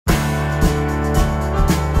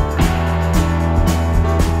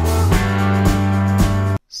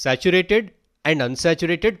saturated and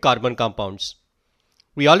unsaturated carbon compounds.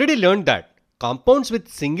 We already learned that compounds with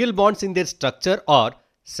single bonds in their structure are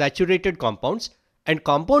saturated compounds and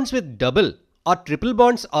compounds with double or triple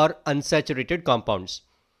bonds are unsaturated compounds.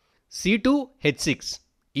 C2H6,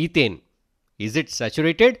 ethane. Is it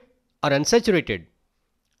saturated or unsaturated?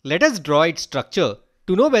 Let us draw its structure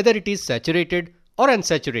to know whether it is saturated or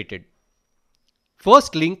unsaturated.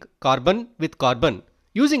 First link carbon with carbon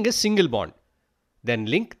using a single bond. Then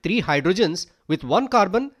link 3 hydrogens with one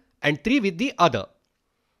carbon and 3 with the other.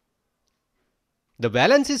 The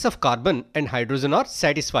valencies of carbon and hydrogen are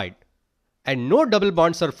satisfied and no double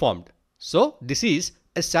bonds are formed. So this is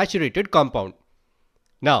a saturated compound.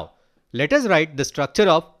 Now let us write the structure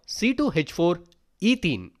of C2H4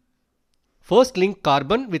 ethene. First link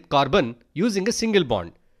carbon with carbon using a single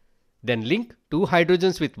bond. Then link 2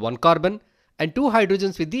 hydrogens with one carbon and 2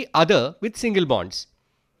 hydrogens with the other with single bonds.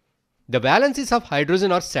 The valencies of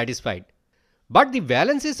hydrogen are satisfied, but the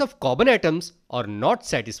valencies of carbon atoms are not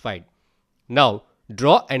satisfied. Now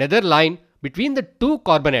draw another line between the 2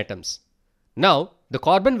 carbon atoms. Now the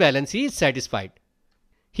carbon valency is satisfied.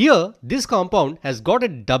 Here this compound has got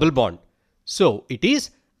a double bond, so it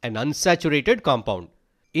is an unsaturated compound.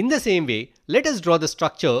 In the same way, let us draw the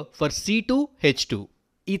structure for C2H2,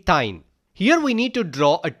 ethyne. Here we need to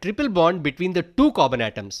draw a triple bond between the 2 carbon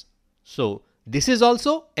atoms. So this is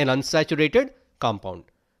also an unsaturated compound.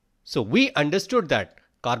 So we understood that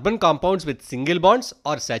carbon compounds with single bonds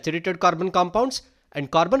are saturated carbon compounds and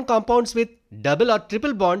carbon compounds with double or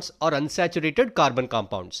triple bonds are unsaturated carbon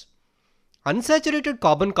compounds. Unsaturated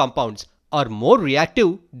carbon compounds are more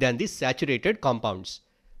reactive than the saturated compounds.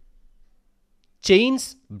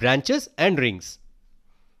 Chains, branches and rings.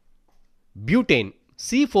 Butane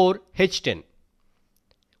C4H10.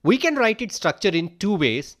 We can write its structure in 2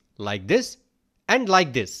 ways, like this and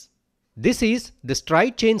like this. This is the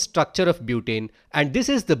straight chain structure of butane and this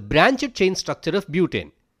is the branched chain structure of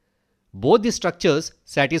butane. Both the structures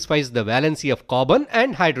satisfies the valency of carbon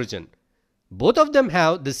and hydrogen. Both of them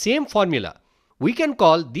have the same formula. We can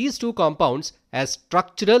call these 2 compounds as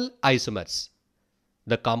structural isomers.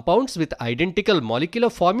 The compounds with identical molecular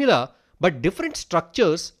formula but different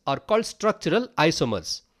structures are called structural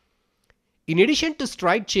isomers. In addition to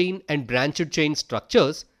straight chain and branched chain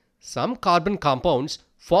structures, some carbon compounds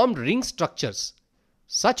form ring structures.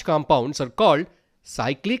 Such compounds are called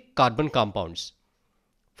cyclic carbon compounds.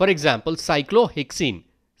 For example, cyclohexene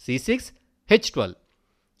C6H12.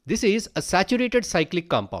 This is a saturated cyclic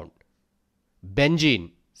compound.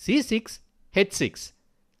 Benzene C6H6.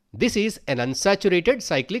 This is an unsaturated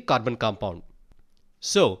cyclic carbon compound.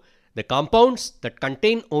 So, the compounds that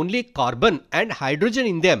contain only carbon and hydrogen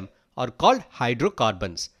in them are called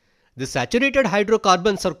hydrocarbons. The saturated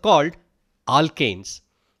hydrocarbons are called alkanes.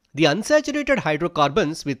 The unsaturated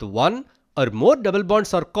hydrocarbons with one or more double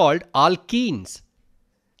bonds are called alkenes.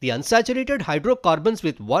 The unsaturated hydrocarbons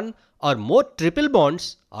with one or more triple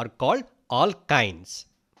bonds are called alkynes.